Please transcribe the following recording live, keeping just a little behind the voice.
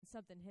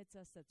something hits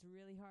us that's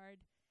really hard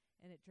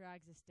and it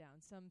drags us down.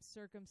 Some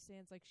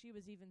circumstance, like she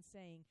was even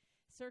saying,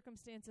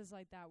 circumstances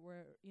like that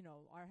where,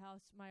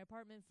 my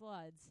apartment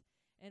floods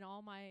and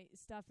all my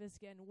stuff is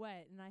getting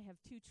wet, and I have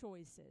two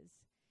choices.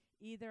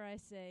 Either I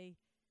say,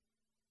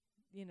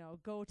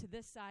 go to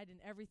this side and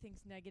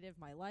everything's negative.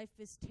 My life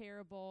is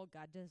terrible.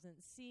 God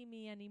doesn't see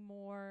me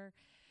anymore.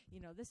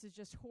 This is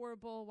just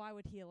horrible. Why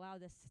would he allow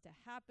this to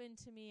happen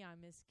to me?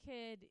 I'm his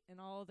kid, and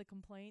all the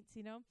complaints,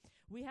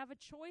 We have a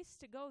choice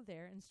to go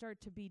there and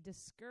start to be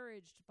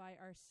discouraged by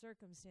our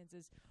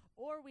circumstances,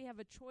 or we have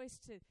a choice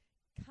to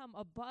come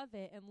above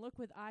it and look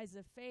with eyes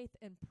of faith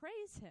and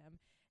praise him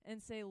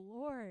and say,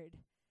 Lord,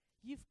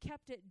 you've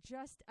kept it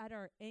just at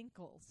our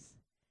ankles.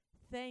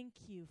 Thank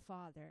you,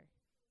 Father,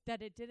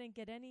 that it didn't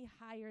get any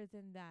higher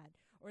than that,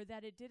 or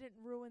that it didn't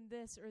ruin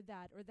this or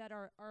that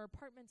our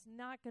apartment's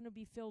not going to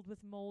be filled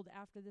with mold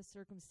after this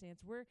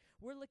circumstance. We're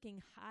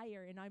looking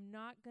higher, and I'm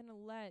not going to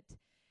let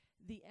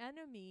the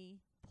enemy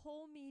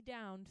pull me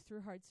down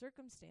through hard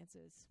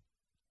circumstances.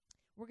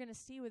 We're going to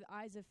see with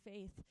eyes of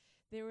faith.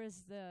 There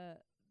was the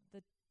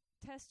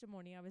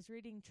testimony. I was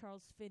reading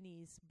Charles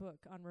Finney's book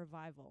on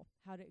revival,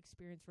 How to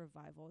Experience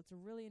Revival. It's a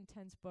really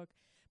intense book,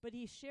 but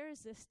he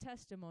shares this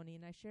testimony,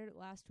 and I shared it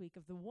last week,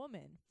 of the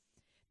woman.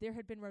 There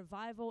had been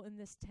revival in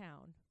this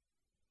town,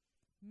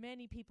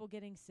 many people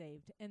getting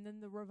saved, and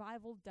then the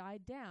revival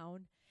died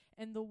down,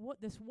 and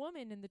this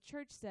woman in the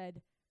church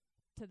said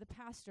to the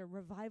pastor,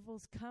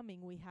 revival's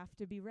coming, we have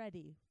to be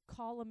ready,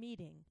 call a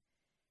meeting.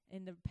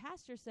 And the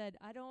pastor said,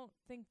 I don't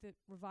think that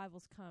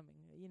revival's coming.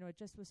 It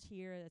just was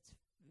here.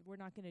 We're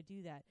not going to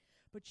do that.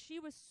 But she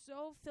was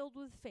so filled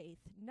with faith.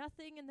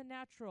 Nothing in the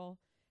natural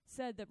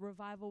said that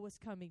revival was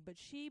coming, but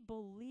she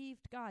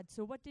believed God.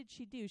 So what did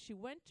she do? She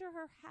went to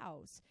her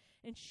house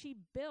and she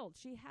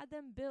had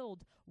them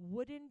build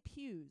wooden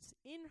pews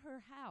in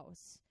her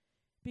house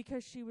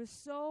because she was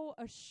so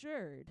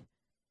assured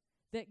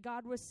that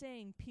God was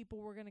saying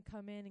people were going to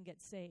come in and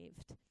get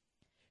saved.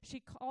 She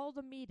called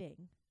a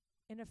meeting,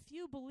 and a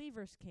few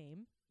believers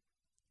came.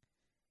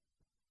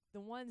 The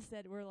ones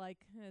that were like,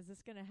 is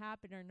this going to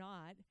happen or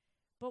not?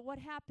 But what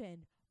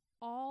happened?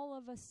 All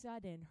of a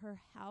sudden, her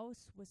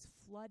house was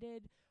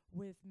flooded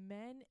with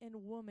men and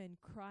women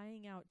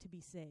crying out to be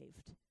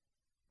saved.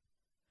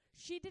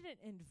 She didn't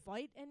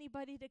invite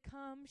anybody to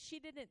come.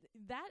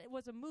 That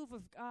was a move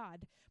of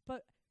God.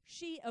 But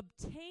she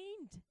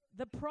obtained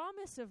the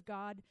promise of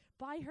God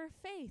by her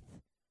faith.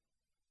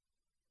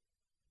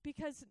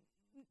 Because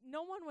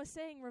no one was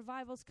saying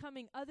revival's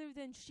coming other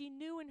than she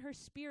knew in her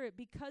spirit,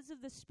 because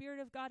of the Spirit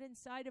of God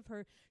inside of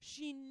her,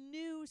 she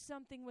knew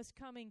something was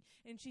coming,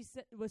 and she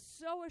was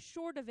so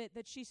assured of it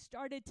that she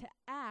started to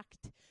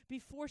act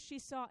before she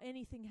saw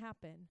anything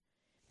happen.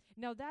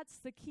 Now that's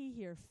the key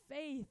here.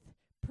 Faith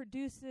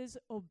produces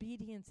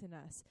obedience in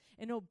us,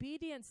 an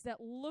obedience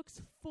that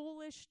looks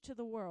foolish to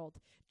the world.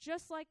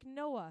 Just like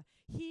Noah,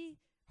 he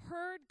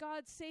heard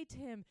God say to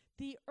him,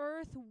 the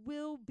earth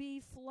will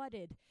be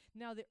flooded.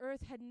 Now, the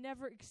earth had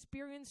never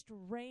experienced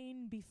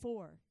rain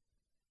before.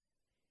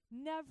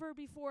 Never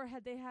before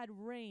had they had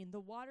rain. The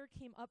water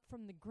came up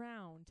from the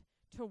ground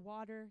to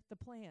water the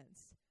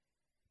plants.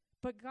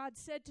 But God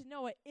said to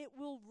Noah, it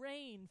will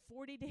rain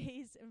 40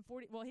 days and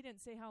 40, well, he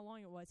didn't say how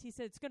long it was. He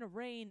said it's going to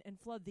rain and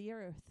flood the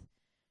earth.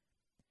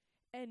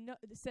 And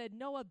said,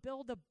 Noah,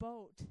 build a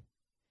boat.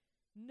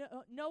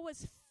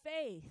 Noah's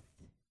faith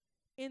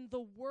in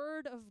the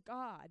word of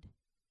God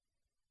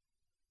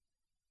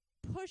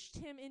pushed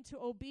him into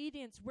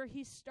obedience, where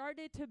he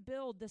started to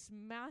build this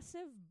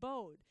massive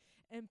boat,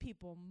 and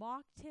people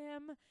mocked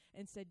him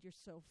and said, you're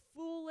so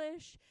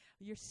foolish,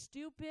 you're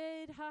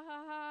stupid, ha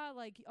ha ha,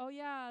 like, oh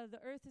yeah, the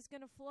earth is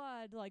going to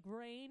flood, like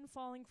rain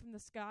falling from the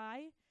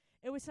sky.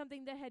 It was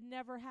something that had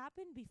never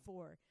happened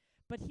before,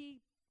 but he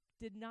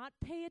did not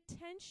pay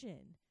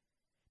attention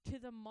to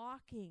the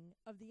mocking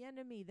of the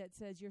enemy that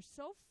says, you're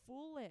so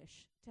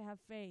foolish to have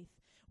faith.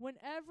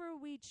 Whenever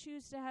we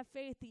choose to have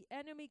faith, the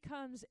enemy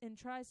comes and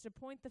tries to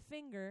point the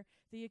finger,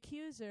 the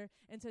accuser,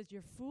 and says,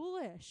 you're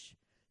foolish.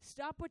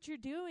 Stop what you're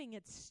doing.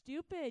 It's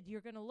stupid.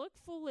 You're going to look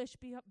foolish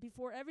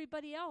before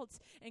everybody else,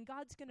 and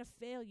God's going to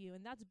fail you.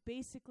 And that's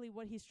basically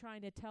what he's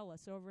trying to tell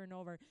us over and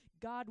over.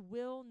 God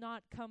will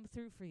not come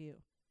through for you.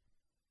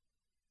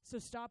 So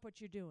stop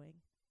what you're doing.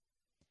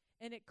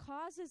 And it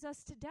causes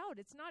us to doubt.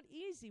 It's not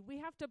easy. We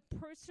have to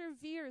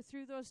persevere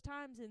through those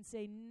times and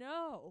say,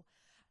 no,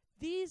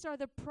 these are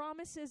the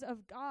promises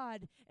of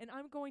God, and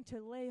I'm going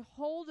to lay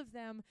hold of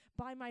them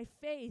by my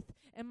faith.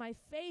 And my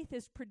faith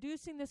is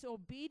producing this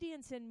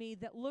obedience in me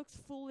that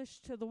looks foolish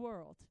to the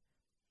world.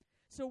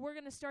 So we're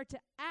going to start to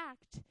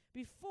act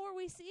before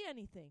we see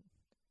anything.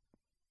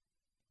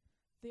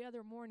 The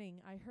other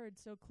morning, I heard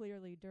so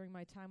clearly during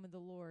my time with the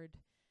Lord,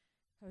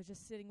 I was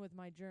just sitting with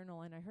my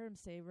journal, and I heard him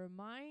say,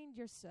 remind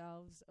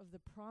yourselves of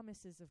the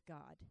promises of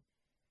God.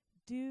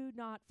 Do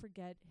not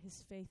forget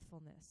his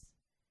faithfulness.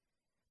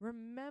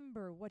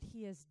 Remember what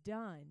he has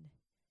done.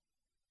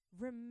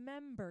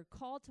 Remember,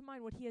 call to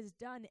mind what he has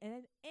done,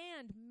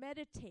 and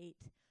meditate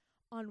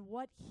on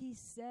what he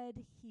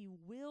said he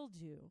will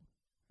do.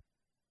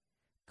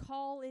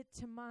 call it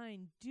to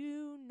mind.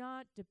 Do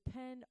not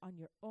depend on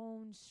your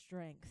own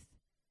strength.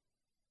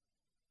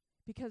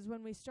 Because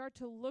when we start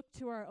to look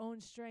to our own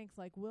strength,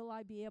 like, will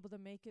I be able to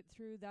make it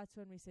through? That's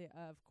when we say,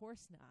 of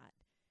course not.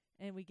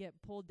 And we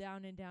get pulled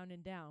down and down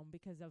and down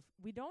because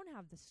we don't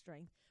have the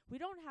strength. We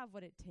don't have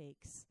what it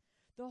takes.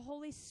 The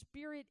Holy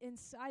Spirit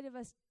inside of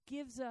us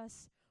gives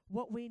us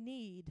what we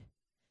need,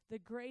 the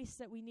grace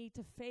that we need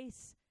to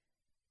face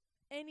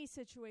any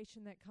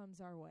situation that comes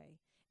our way,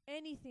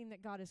 anything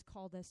that God has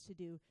called us to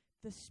do.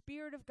 The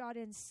Spirit of God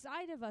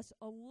inside of us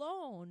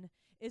alone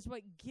is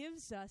what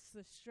gives us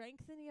the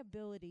strength and the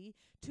ability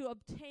to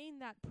obtain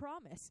that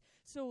promise.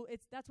 So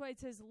that's why it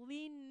says,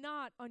 lean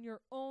not on your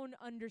own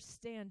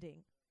understanding.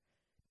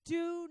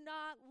 Do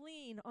not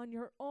lean on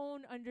your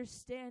own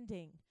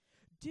understanding.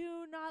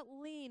 Do not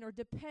lean or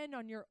depend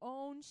on your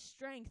own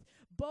strength.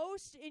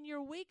 Boast in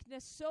your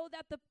weakness so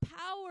that the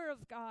power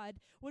of God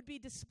would be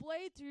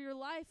displayed through your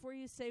life, where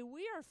you say,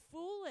 we are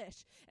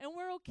foolish, and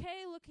we're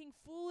okay looking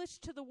foolish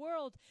to the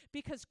world,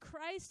 because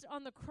Christ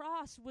on the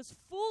cross was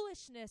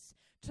foolishness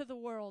to the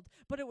world,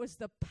 but it was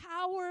the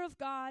power of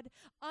God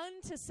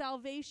unto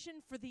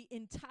salvation for the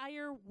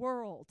entire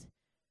world.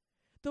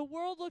 The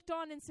world looked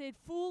on and said,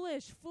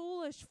 foolish,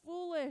 foolish,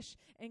 foolish.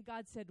 And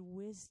God said,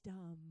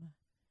 wisdom.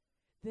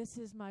 This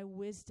is my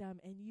wisdom,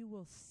 and you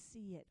will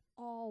see it.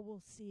 All will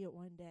see it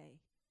one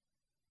day.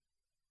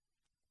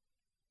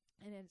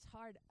 And it's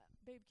hard.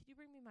 Babe, could you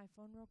bring me my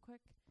phone real quick?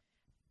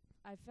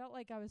 I felt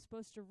like I was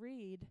supposed to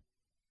read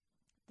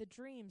the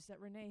dreams that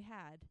Renee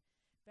had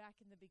back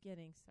in the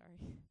beginning. Sorry.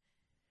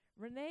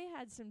 Renee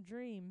had some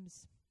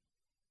dreams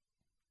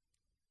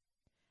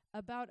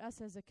about us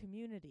as a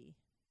community.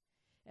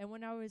 And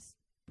when I was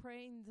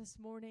praying this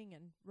morning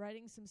and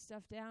writing some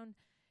stuff down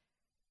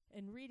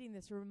and reading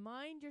this,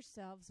 remind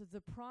yourselves of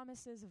the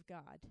promises of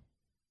God.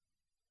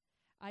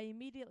 I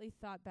immediately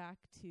thought back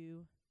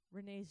to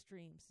Renee's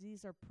dreams.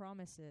 These are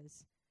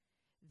promises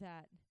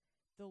that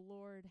the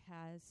Lord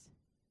has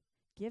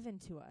given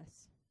to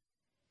us.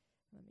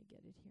 Let me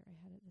get it here.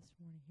 I had it this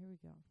morning. Here we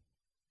go.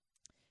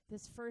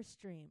 This first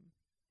dream,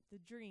 the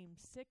dream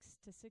 6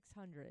 to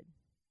 600.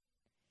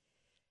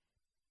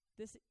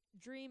 This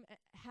dream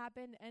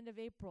happened end of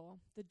April.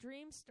 The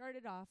dream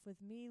started off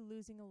with me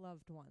losing a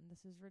loved one.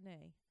 This is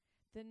Renee.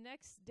 The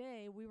next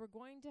day, we were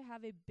going to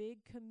have a big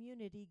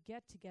community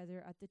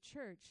get-together at the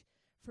church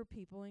for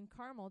people in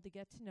Carmel to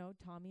get to know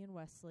Tommy and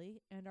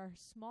Wesley and our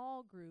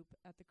small group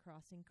at the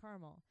Crossing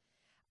Carmel.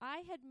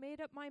 I had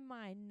made up my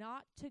mind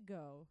not to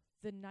go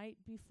the night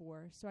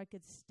before so I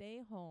could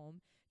stay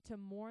home to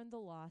mourn the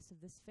loss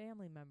of this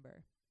family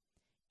member.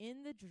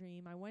 In the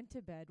dream, I went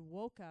to bed,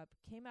 woke up,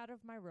 came out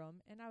of my room,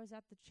 and I was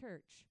at the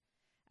church.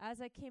 As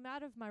I came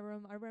out of my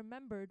room, I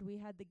remembered we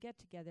had the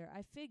get-together.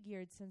 I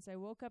figured since I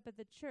woke up at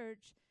the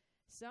church,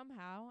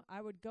 somehow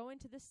I would go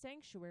into the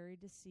sanctuary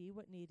to see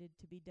what needed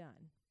to be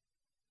done.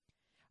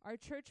 Our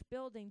church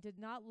building did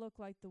not look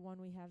like the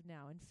one we have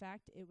now. In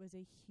fact, it was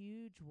a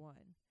huge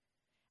one.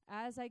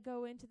 As I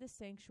go into the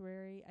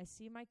sanctuary, I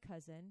see my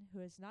cousin,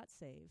 who is not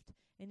saved,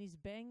 and he's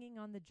banging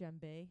on the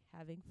djembe,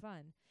 having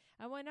fun.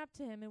 I went up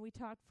to him and we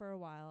talked for a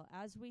while.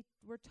 As we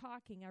were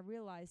talking, I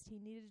realized he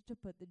needed to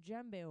put the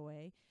djembe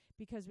away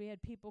because we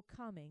had people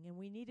coming and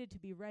we needed to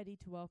be ready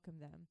to welcome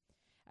them.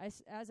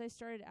 As I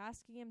started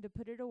asking him to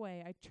put it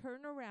away, I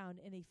turned around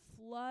and a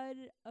flood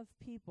of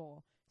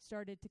people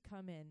started to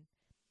come in.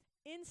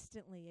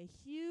 Instantly, a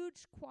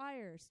huge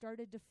choir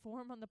started to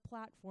form on the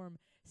platform,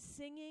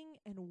 singing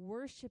and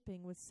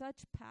worshiping with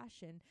such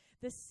passion.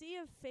 The sea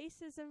of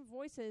faces and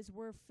voices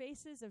were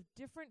faces of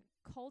different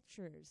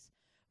cultures,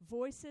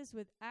 voices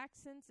with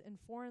accents and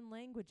foreign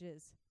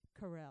languages,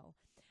 Karel.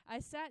 I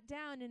sat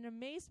down in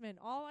amazement.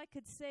 All I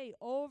could say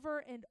over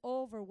and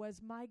over was,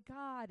 my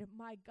God,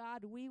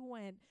 we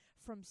went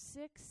from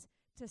 6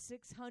 to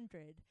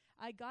 600.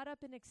 I got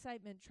up in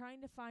excitement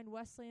trying to find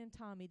Wesley and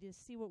Tommy to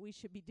see what we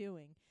should be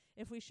doing.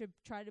 If we should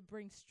try to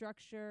bring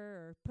structure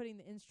or putting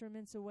the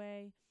instruments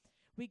away.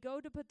 We go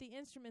to put the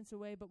instruments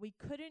away, but we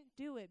couldn't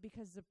do it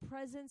because the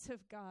presence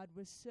of God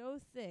was so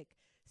thick.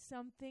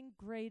 Something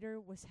greater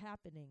was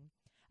happening.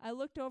 I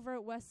looked over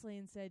at Wesley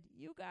and said,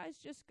 you guys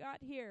just got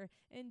here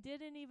and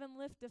didn't even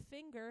lift a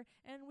finger,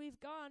 and we've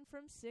gone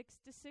from 6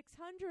 to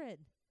 600.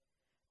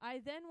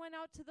 I then went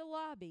out to the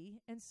lobby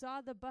and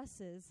saw the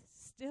buses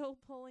still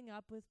pulling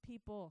up with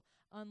people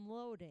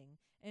unloading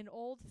and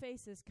old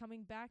faces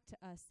coming back to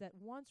us that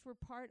once were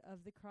part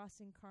of the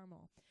Crossing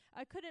Carmel.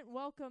 I couldn't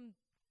welcome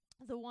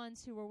the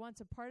ones who were once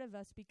a part of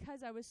us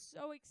because I was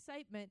so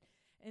excited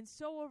and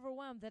so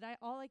overwhelmed that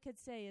all I could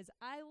say is,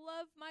 I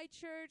love my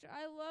church,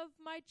 I love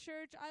my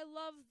church, I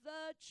love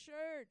the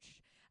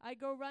church. I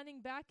go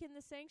running back in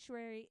the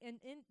sanctuary, and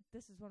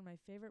this is one of my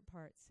favorite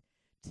parts.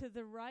 To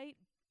the right,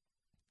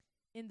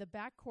 in the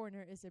back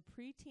corner, is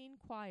a preteen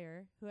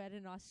choir who had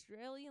an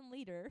Australian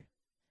leader.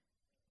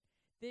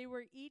 They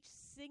were each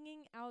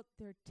singing out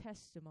their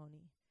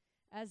testimony.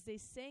 As they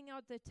sang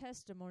out the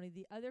testimony,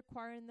 the other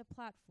choir in the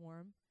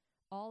platform,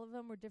 all of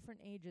them were different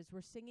ages,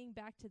 were singing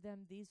back to them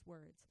these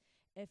words.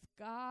 If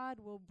God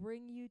will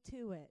bring you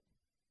to it,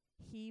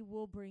 He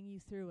will bring you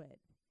through it.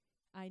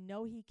 I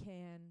know he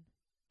can.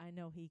 I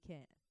know he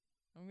can.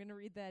 I'm going to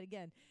read that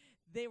again.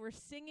 They were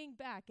singing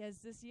back as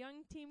this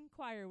young teen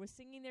choir was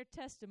singing their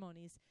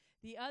testimonies.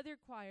 The other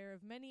choir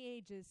of many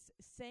ages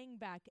sang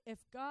back,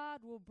 if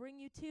God will bring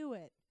you to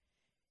it,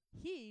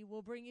 he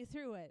will bring you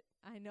through it.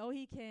 I know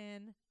he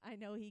can. I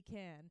know he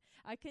can.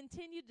 I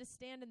continued to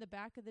stand in the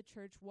back of the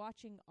church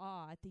watching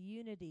awe at the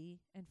unity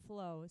and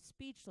flow,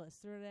 speechless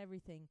throughout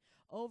everything,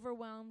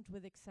 overwhelmed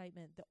with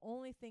excitement. The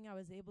only thing I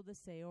was able to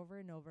say over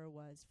and over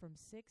was, from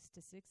 6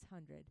 to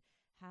 600,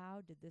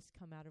 how did this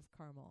come out of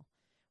Carmel?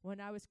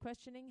 When I was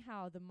questioning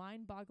how, the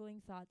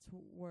mind-boggling thoughts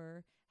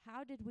were,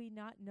 how did we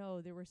not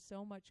know there was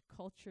so much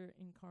culture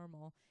in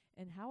Carmel,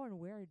 and how and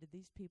where did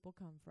these people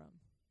come from?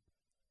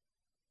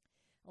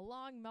 A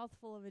long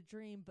mouthful of a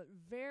dream, but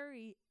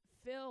very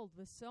filled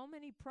with so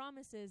many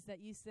promises that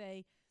you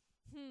say,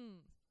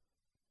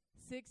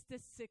 6 to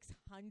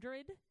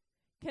 600?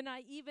 Can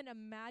I even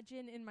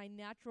imagine in my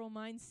natural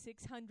mind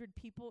 600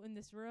 people in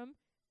this room?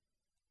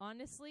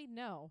 Honestly,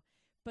 no.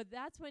 But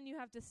that's when you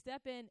have to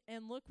step in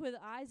and look with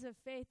eyes of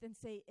faith and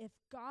say, if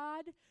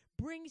God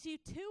brings you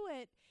to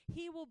it,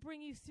 he will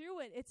bring you through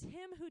it. It's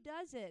him who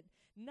does it,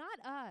 not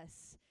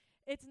us.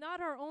 It's not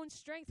our own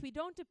strength. We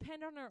don't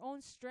depend on our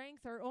own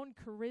strength, our own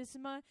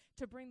charisma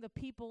to bring the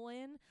people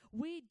in.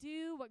 We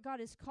do what God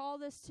has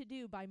called us to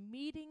do by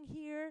meeting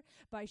here,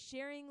 by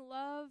sharing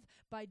love,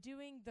 by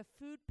doing the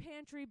food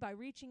pantry, by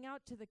reaching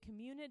out to the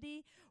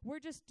community. We're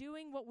just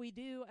doing what we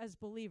do as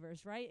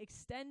believers, right?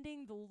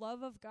 Extending the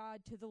love of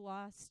God to the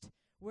lost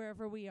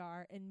wherever we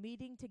are and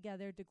meeting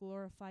together to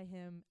glorify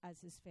him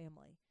as his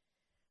family.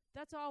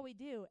 That's all we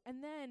do.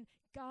 And then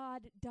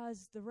God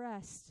does the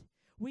rest.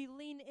 We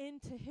lean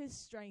into his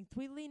strength.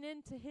 We lean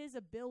into his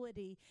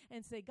ability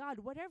and say, God,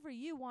 whatever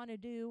you want to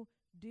do,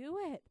 do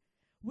it.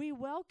 We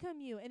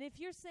welcome you. And if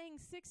you're saying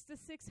 6 to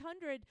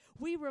 600,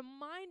 we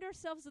remind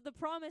ourselves of the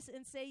promise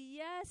and say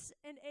yes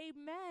and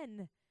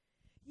amen.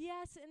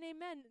 Yes and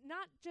amen.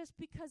 Not just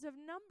because of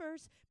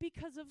numbers,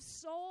 because of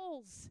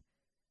souls.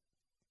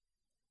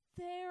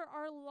 There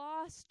are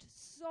lost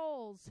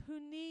souls who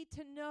need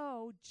to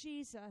know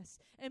Jesus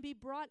and be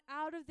brought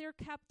out of their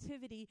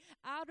captivity,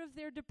 out of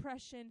their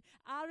depression,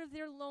 out of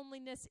their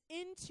loneliness,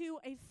 into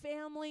a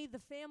family, the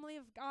family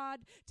of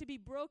God, to be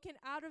broken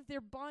out of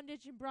their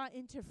bondage and brought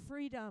into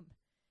freedom.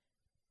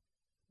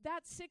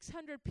 That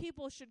 600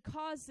 people should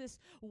cause this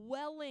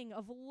welling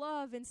of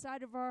love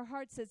inside of our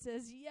hearts that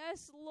says,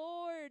 yes,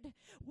 Lord,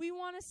 we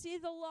want to see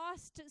the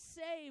lost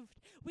saved.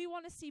 We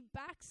want to see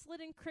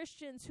backslidden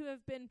Christians who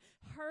have been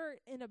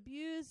hurt and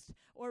abused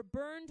or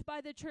burned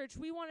by the church.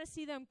 We want to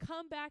see them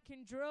come back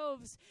in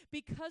droves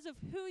because of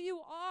who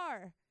you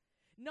are.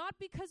 Not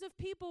because of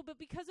people, but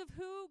because of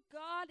who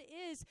God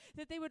is,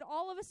 that they would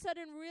all of a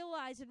sudden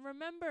realize and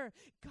remember,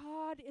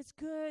 God is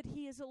good.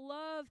 He is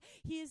love.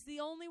 He is the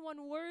only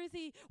one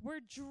worthy.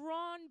 We're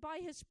drawn by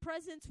his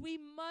presence. We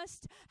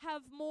must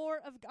have more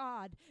of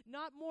God,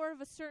 not more of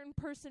a certain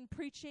person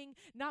preaching,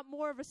 not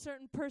more of a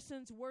certain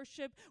person's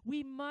worship.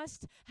 We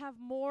must have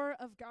more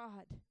of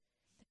God.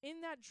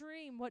 In that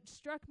dream, what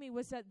struck me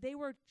was that they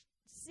were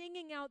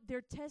singing out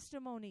their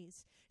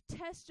testimonies.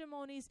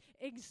 Testimonies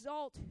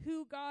exalt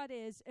who God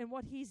is and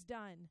what he's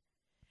done.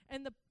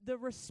 And the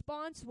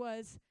response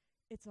was,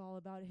 it's all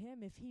about him.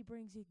 If he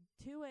brings you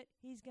to it,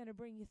 he's going to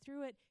bring you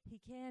through it. He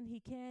can,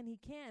 he can, he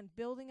can.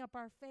 Building up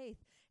our faith.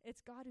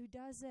 It's God who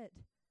does it.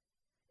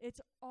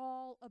 It's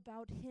all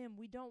about him.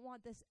 We don't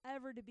want this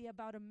ever to be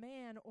about a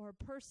man or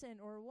a person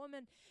or a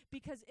woman,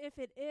 because if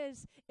it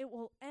is, it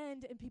will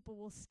end and people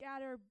will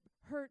scatter,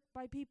 hurt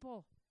by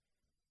people.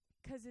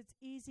 Because it's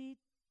easy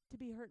to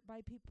be hurt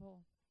by people.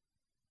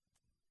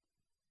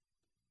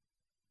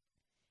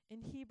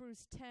 In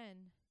Hebrews 10,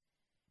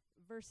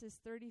 verses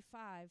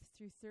 35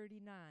 through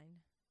 39,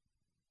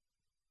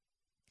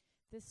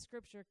 this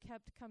scripture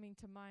kept coming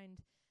to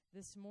mind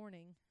this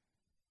morning.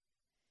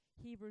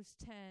 Hebrews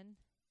 10,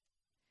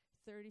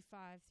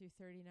 35 through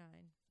 39.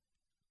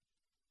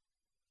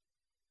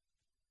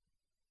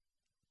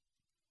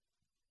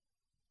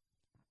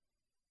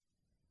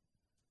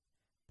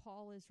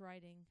 Paul is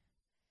writing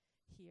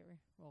here.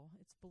 Well,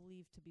 it's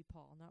believed to be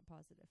Paul, not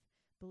positive.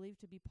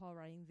 Believed to be Paul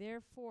writing.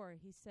 Therefore,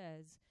 he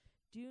says,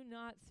 do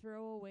not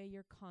throw away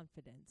your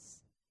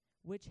confidence,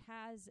 which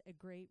has a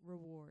great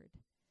reward.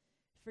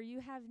 For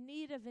you have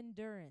need of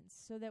endurance,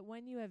 so that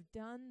when you have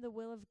done the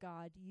will of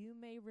God, you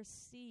may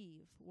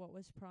receive what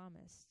was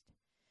promised.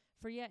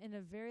 For yet in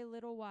a very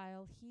little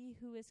while he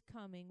who is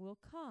coming will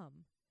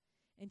come,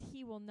 and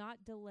he will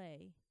not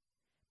delay.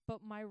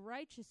 But my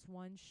righteous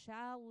one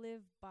shall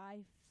live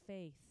by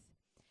faith.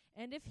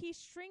 And if he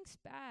shrinks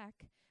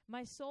back,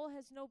 my soul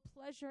has no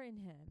pleasure in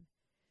him.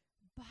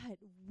 But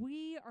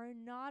we are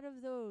not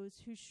of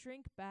those who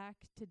shrink back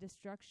to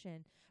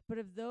destruction, but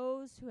of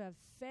those who have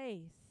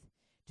faith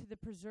to the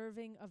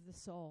preserving of the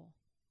soul.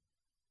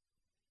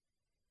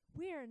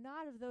 We are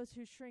not of those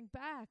who shrink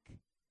back.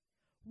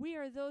 We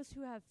are those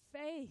who have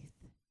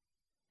faith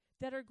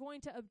that are going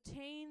to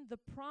obtain the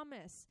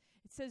promise.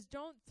 It says,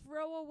 don't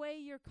throw away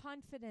your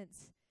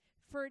confidence.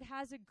 for it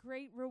has a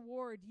great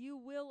reward. You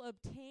will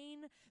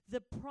obtain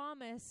the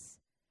promise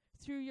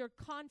through your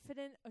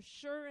confident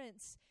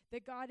assurance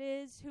that God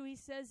is who he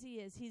says he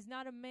is. He's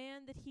not a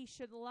man that he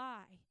should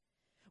lie.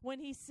 When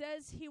he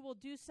says he will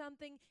do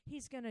something,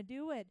 he's going to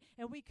do it.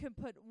 And we can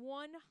put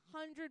 100%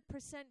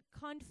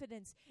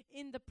 confidence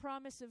in the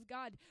promise of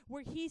God.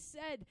 Where he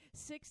said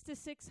 6 to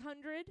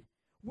 600,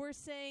 we're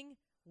saying,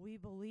 we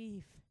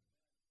believe.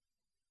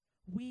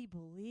 We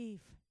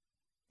believe.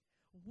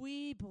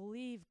 We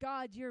believe.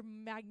 God, you're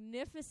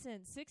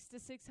magnificent. 6 to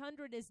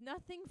 600 is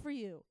nothing for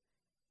you.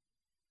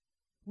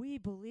 We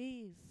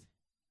believe.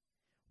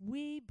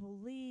 We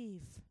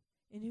believe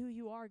in who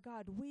you are,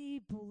 God. We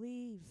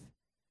believe.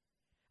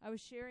 I was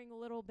sharing a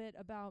little bit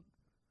about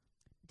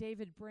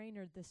David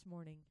Brainerd this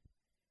morning,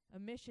 a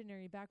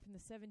missionary back from the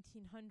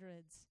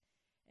 1700s.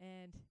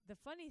 And the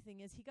funny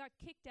thing is, he got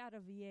kicked out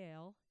of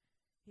Yale.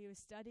 He was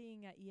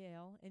studying at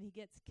Yale, and he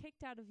gets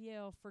kicked out of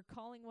Yale for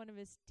calling one of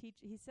his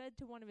teachers. He said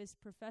to one of his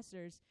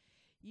professors,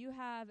 "You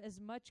have as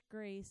much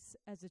grace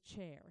as a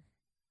chair."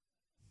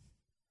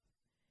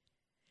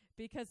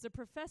 Because the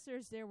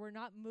professors there were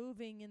not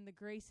moving in the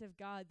grace of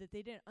God, that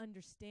they didn't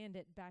understand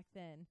it back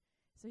then.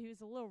 So he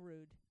was a little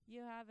rude.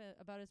 You have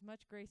about as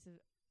much grace as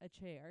a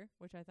chair,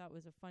 which I thought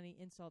was a funny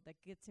insult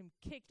that gets him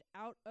kicked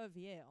out of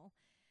Yale.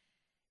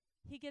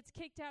 He gets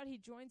kicked out. He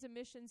joins a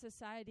mission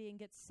society and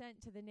gets sent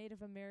to the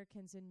Native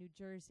Americans in New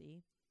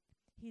Jersey.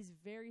 He's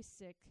very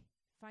sick.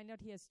 Find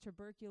out he has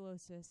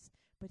tuberculosis,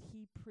 but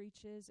he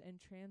preaches and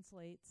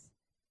translates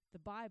the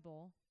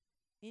Bible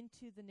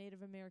into the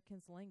Native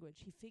Americans'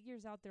 language. He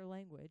figures out their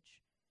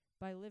language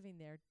by living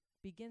there,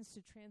 begins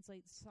to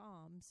translate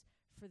Psalms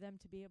for them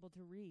to be able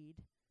to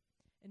read.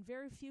 And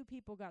very few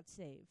people got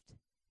saved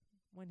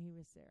when he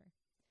was there.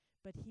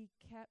 But he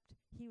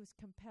was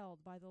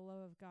compelled by the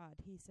love of God.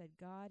 He said,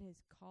 God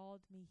has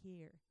called me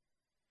here.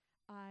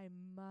 I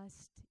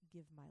must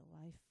give my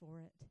life for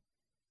it.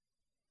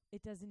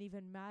 It doesn't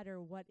even matter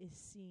what is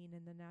seen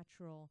in the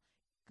natural.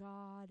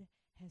 God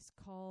has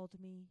called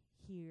me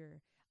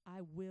here.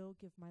 I will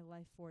give my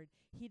life for it.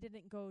 He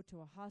didn't go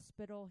to a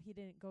hospital. He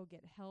didn't go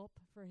get help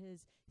for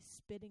his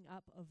spitting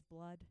up of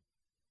blood.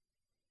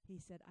 He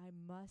said, I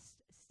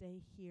must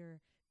stay here.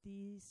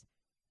 These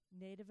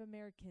Native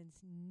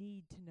Americans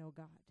need to know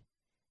God.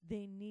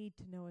 They need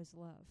to know his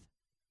love.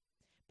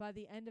 By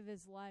the end of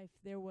his life,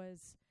 there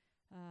was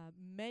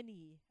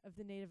many of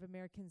the Native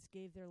Americans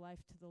gave their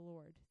life to the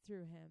Lord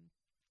through him.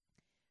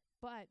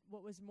 But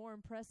what was more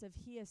impressive,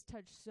 he has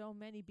touched so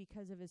many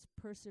because of his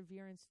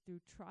perseverance through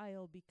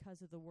trial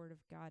because of the word of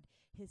God.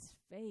 His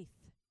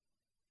faith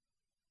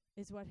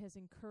is what has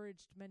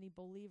encouraged many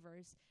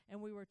believers.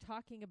 And we were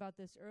talking about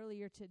this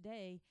earlier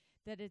today,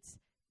 that it's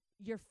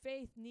your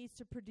faith needs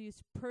to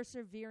produce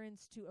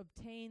perseverance to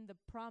obtain the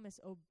promise,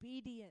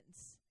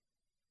 obedience.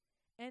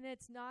 And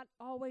it's not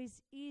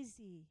always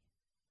easy.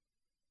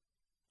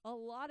 A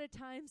lot of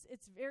times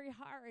it's very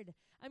hard.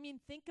 I mean,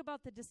 think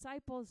about the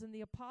disciples and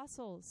the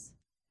apostles.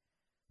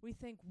 We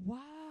think,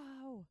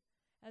 wow,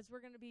 as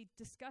we're going to be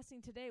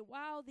discussing today,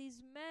 wow, these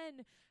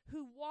men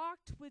who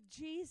walked with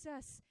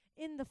Jesus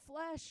in the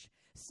flesh,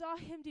 saw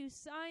him do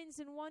signs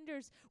and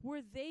wonders,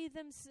 were they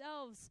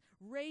themselves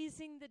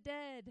raising the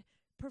dead,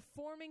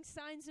 performing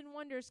signs and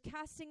wonders,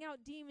 casting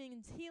out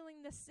demons, healing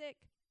the sick?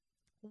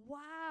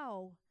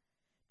 Wow.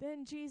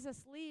 Then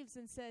Jesus leaves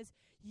and says,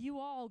 you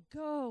all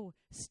go,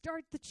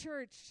 start the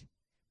church,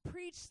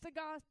 preach the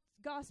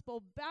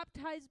gospel,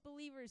 baptize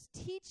believers,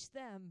 teach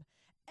them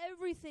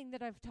everything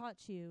that I've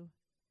taught you.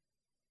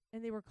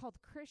 And they were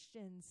called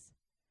Christians.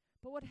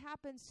 But what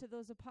happens to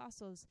those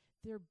apostles?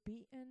 They're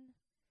beaten,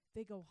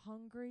 they go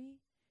hungry,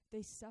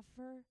 they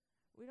suffer.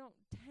 We don't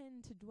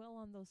tend to dwell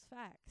on those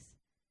facts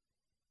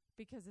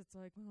because it's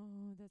like,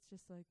 oh, that's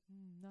just like,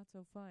 not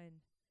so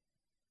fun.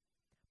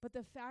 But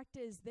the fact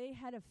is, they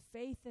had a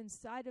faith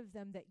inside of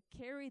them that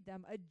carried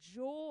them, a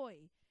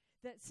joy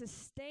that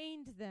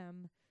sustained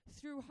them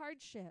through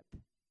hardship.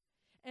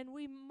 And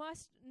we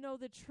must know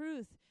the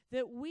truth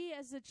that we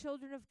as the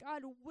children of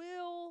God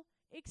will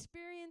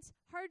experience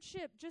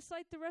hardship just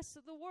like the rest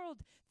of the world.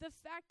 The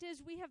fact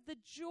is, we have the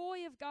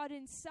joy of God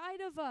inside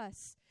of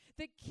us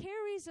that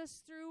carries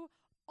us through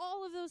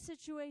all of those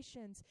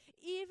situations,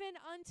 even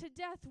unto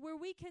death, where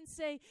we can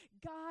say,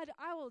 God,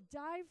 I will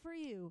die for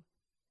you.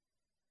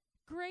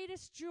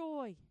 Greatest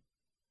joy,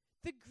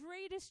 the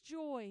greatest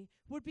joy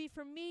would be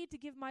for me to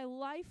give my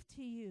life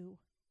to you.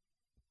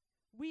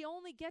 We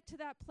only get to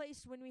that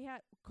place when we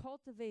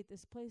cultivate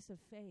this place of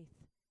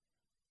faith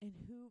in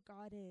who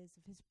God is,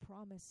 of his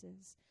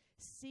promises,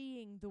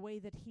 seeing the way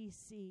that he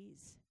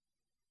sees.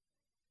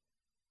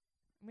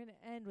 I'm going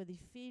to end with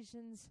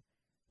Ephesians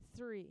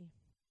 3.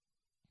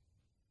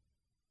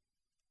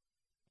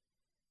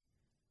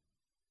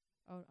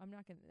 Oh, I'm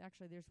not going to,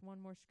 actually, there's one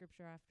more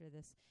scripture after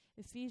this.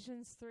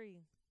 Ephesians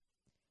 3,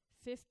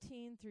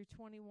 15 through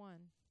 21.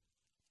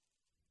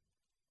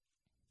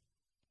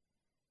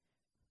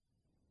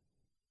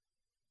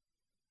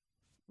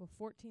 Well,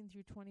 14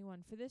 through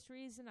 21. For this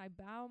reason I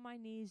bow my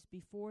knees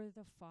before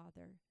the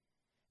Father,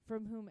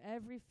 from whom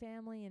every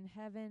family in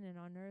heaven and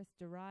on earth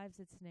derives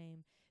its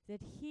name,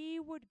 that he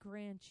would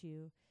grant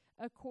you,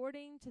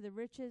 according to the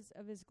riches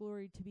of his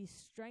glory, to be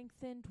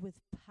strengthened with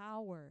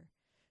power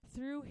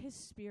through his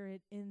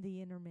Spirit in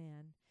the inner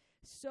man,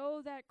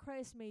 so that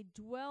Christ may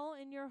dwell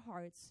in your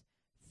hearts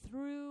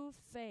through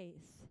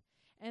faith,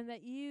 and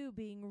that you,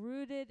 being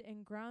rooted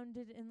and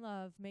grounded in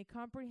love, may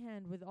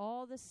comprehend with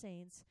all the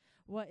saints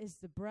what is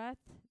the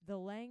breadth, the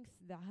length,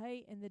 the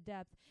height, and the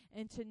depth,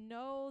 and to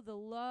know the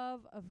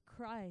love of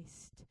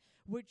Christ,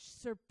 which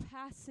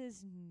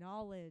surpasses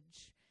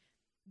knowledge,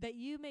 that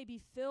you may be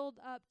filled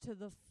up to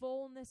the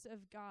fullness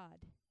of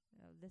God.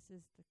 Now, this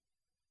is the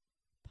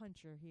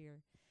puncher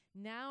here.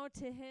 Now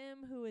to him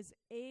who is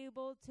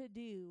able to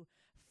do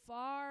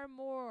far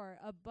more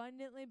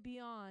abundantly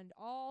beyond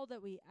all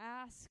that we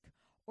ask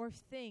or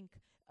think,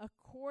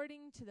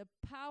 according to the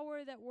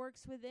power that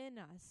works within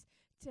us.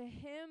 To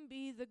him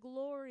be the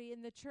glory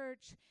in the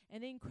church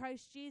and in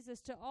Christ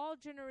Jesus to all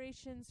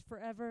generations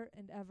forever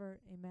and ever.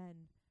 Amen.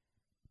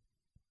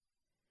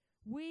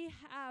 We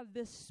have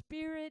the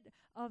Spirit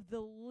of the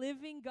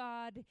living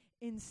God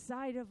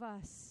inside of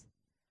us.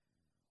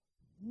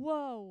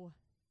 Whoa.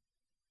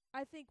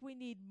 I think we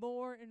need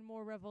more and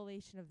more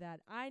revelation of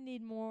that. I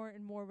need more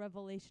and more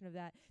revelation of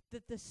that.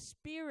 That the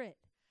Spirit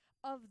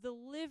of the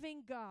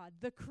living God,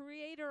 the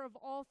creator of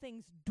all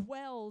things,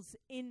 dwells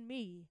in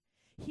me.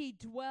 He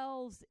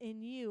dwells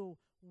in you.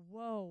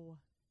 Whoa.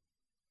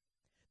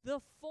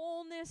 The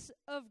fullness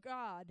of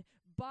God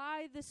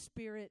by the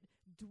Spirit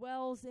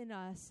dwells in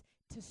us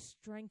to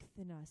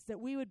strengthen us, that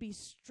we would be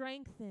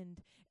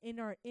strengthened in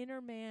our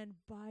inner man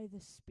by the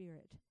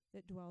Spirit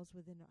that dwells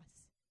within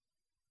us,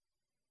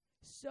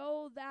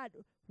 so that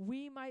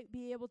we might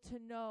be able to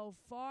know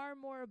far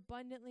more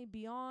abundantly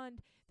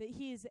beyond, that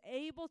he is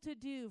able to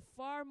do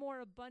far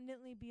more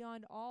abundantly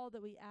beyond all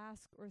that we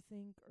ask or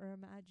think or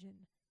imagine.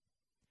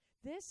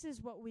 This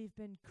is what we've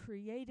been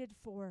created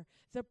for.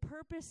 The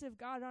purpose of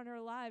God on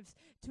our lives,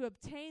 to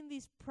obtain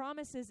these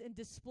promises and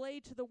display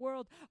to the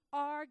world.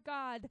 Our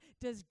God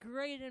does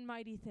great and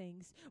mighty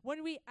things.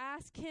 When we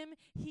ask him,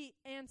 he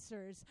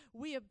answers.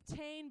 We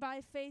obtain by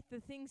faith the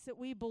things that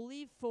we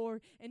believe for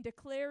and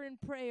declare in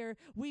prayer.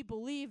 We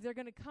believe they're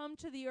going to come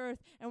to the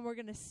earth and we're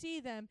going to see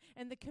them.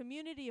 And the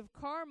community of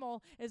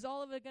Carmel is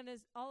all of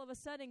a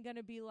sudden going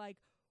to be like,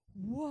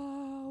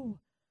 whoa,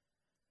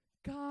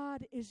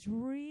 God is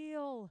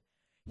real.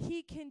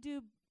 He can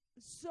do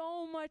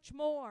so much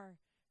more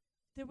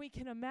than we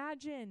can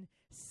imagine.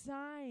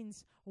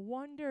 Signs,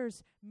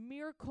 wonders,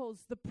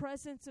 miracles, the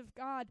presence of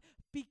God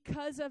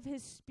because of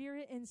his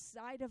Spirit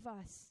inside of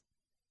us.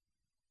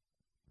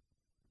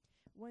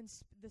 When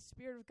the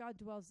Spirit of God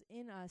dwells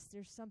in us,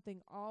 there's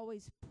something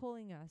always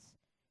pulling us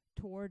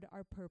toward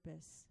our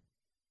purpose.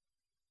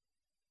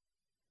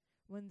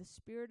 When the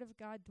Spirit of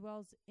God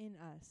dwells in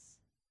us,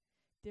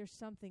 there's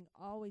something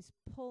always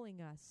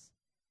pulling us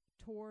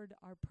toward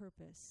our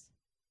purpose.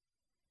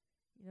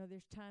 You know,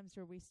 there's times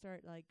where we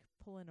start like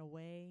pulling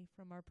away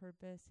from our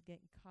purpose,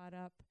 getting caught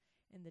up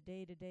in the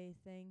day-to-day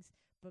things.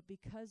 But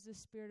because the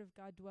Spirit of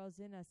God dwells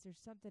in us,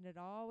 there's something that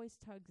always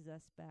tugs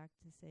us back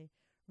to say,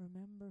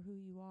 remember who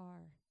you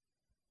are.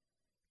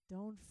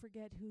 Don't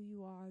forget who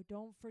you are.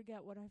 Don't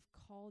forget what I've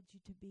called you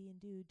to be and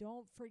do.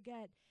 Don't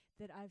forget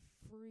that I've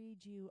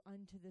freed you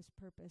unto this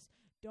purpose.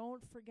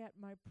 Don't forget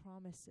my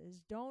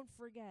promises. Don't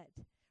forget.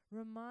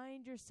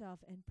 Remind yourself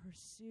and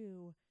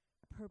pursue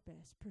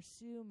purpose.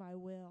 Pursue my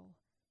will.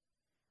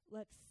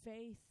 Let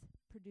faith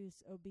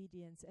produce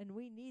obedience. And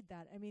we need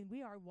that. I mean,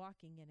 we are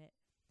walking in it.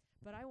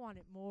 But I want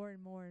it more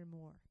and more and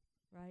more,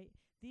 right?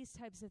 These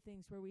types of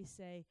things where we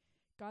say,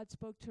 God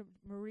spoke to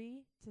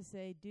Marie to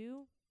say,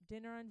 do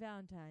dinner on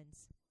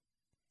Valentine's.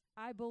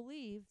 I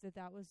believe that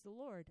that was the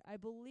Lord. I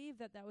believe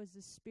that that was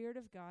the Spirit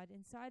of God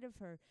inside of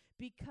her.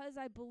 Because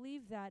I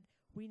believe that,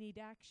 we need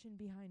action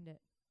behind it.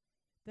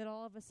 That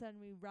all of a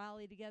sudden we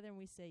rally together and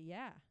we say,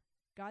 yeah,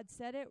 God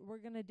said it, we're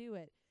going to do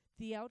it.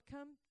 The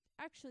outcome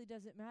actually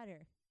doesn't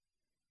matter.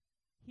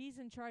 He's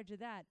in charge of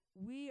that.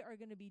 We are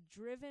going to be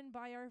driven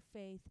by our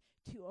faith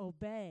to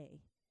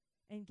obey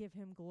and give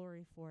him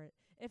glory for it.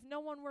 If no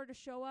one were to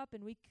show up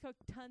and we cook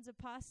tons of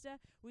pasta,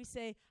 we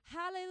say,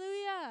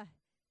 hallelujah.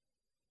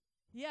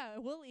 Yeah,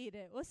 we'll eat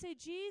it. We'll say,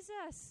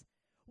 Jesus,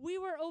 we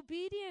were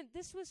obedient.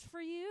 This was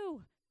for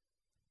you.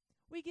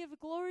 We give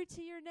glory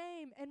to your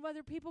name. And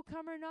whether people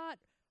come or not,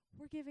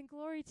 we're giving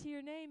glory to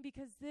your name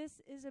because this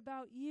is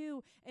about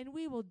you. And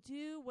we will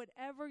do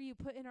whatever you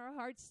put in our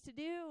hearts to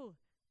do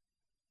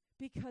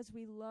because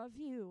we love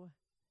you.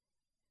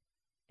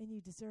 And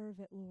you deserve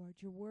it, Lord.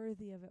 You're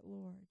worthy of it,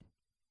 Lord.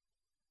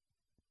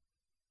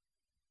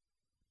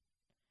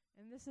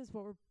 And this is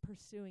what we're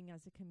pursuing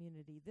as a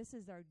community. This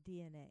is our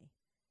DNA.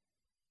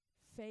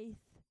 Faith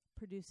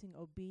producing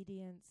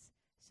obedience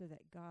so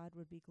that God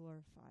would be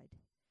glorified.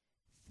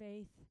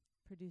 Faith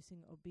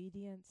producing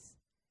obedience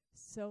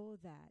so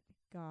that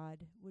God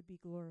would be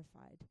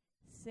glorified.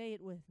 Say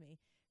it with me.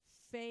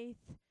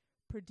 Faith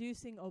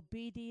producing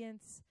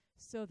obedience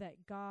so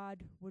that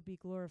God would be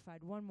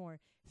glorified. One more.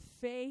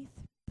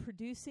 Faith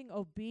producing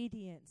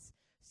obedience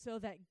so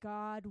that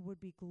God would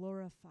be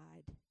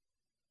glorified.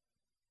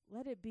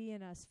 Let it be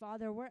in us.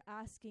 Father, we're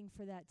asking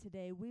for that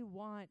today. We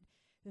want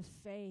the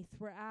faith.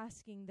 We're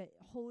asking that,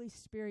 Holy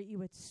Spirit, you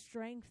would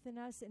strengthen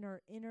us in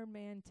our inner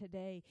man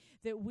today,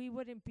 that we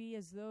wouldn't be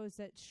as those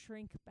that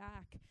shrink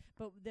back,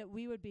 but that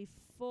we would be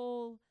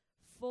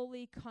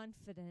fully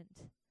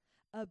confident,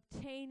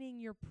 obtaining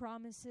your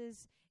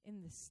promises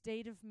in the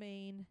state of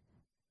Maine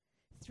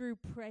through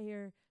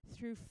prayer,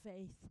 through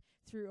faith,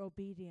 through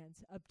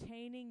obedience,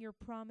 obtaining your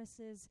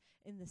promises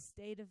in the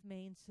state of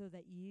Maine so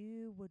that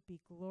you would be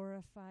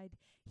glorified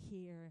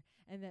here,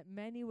 and that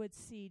many would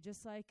see,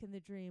 just like in the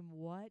dream,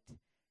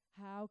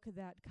 how could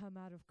that come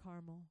out of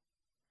Carmel?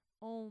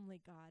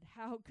 Only God.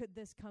 How could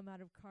this come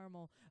out of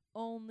Carmel?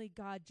 Only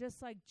God.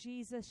 Just like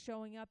Jesus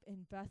showing up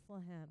in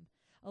Bethlehem,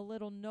 a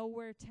little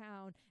nowhere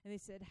town, and they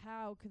said,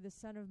 how could the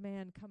Son of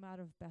Man come out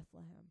of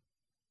Bethlehem?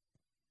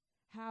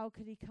 How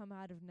could he come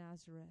out of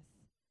Nazareth?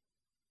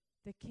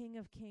 The King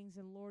of Kings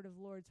and Lord of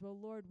Lords. Well,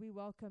 Lord, we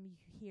welcome you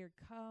here.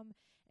 Come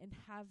and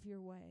have your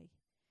way.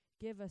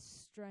 Give us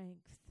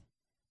strength.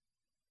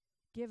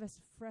 Give us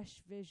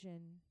fresh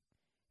vision.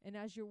 And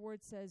as your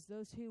word says,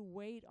 those who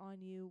wait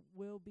on you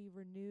will be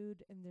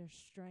renewed in their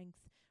strength.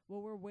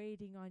 Well, we're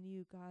waiting on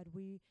you, God.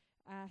 We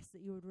ask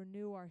that you would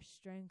renew our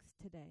strength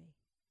today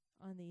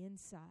on the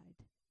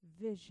inside.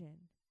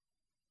 Vision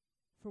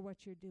for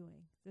what you're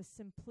doing. The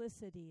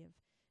simplicity of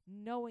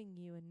knowing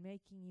you and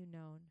making you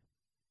known.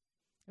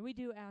 And we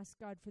do ask,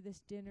 God, for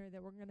this dinner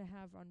that we're going to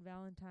have on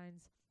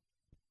Valentine's,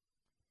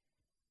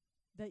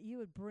 that you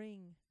would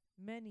bring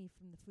many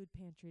from the food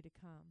pantry to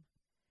come,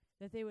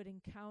 that they would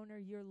encounter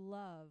your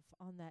love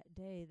on that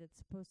day that's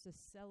supposed to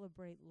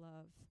celebrate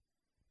love,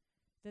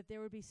 that there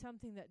would be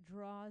something that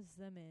draws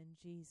them in,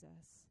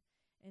 Jesus,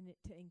 and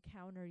to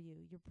encounter you,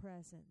 your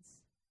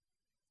presence.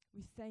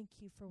 We thank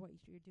you for what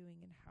you're doing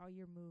and how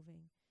you're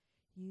moving.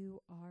 You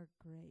are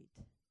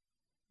great.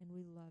 And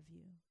we love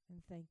you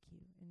and thank you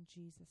in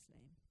Jesus'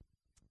 name.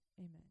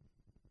 Amen.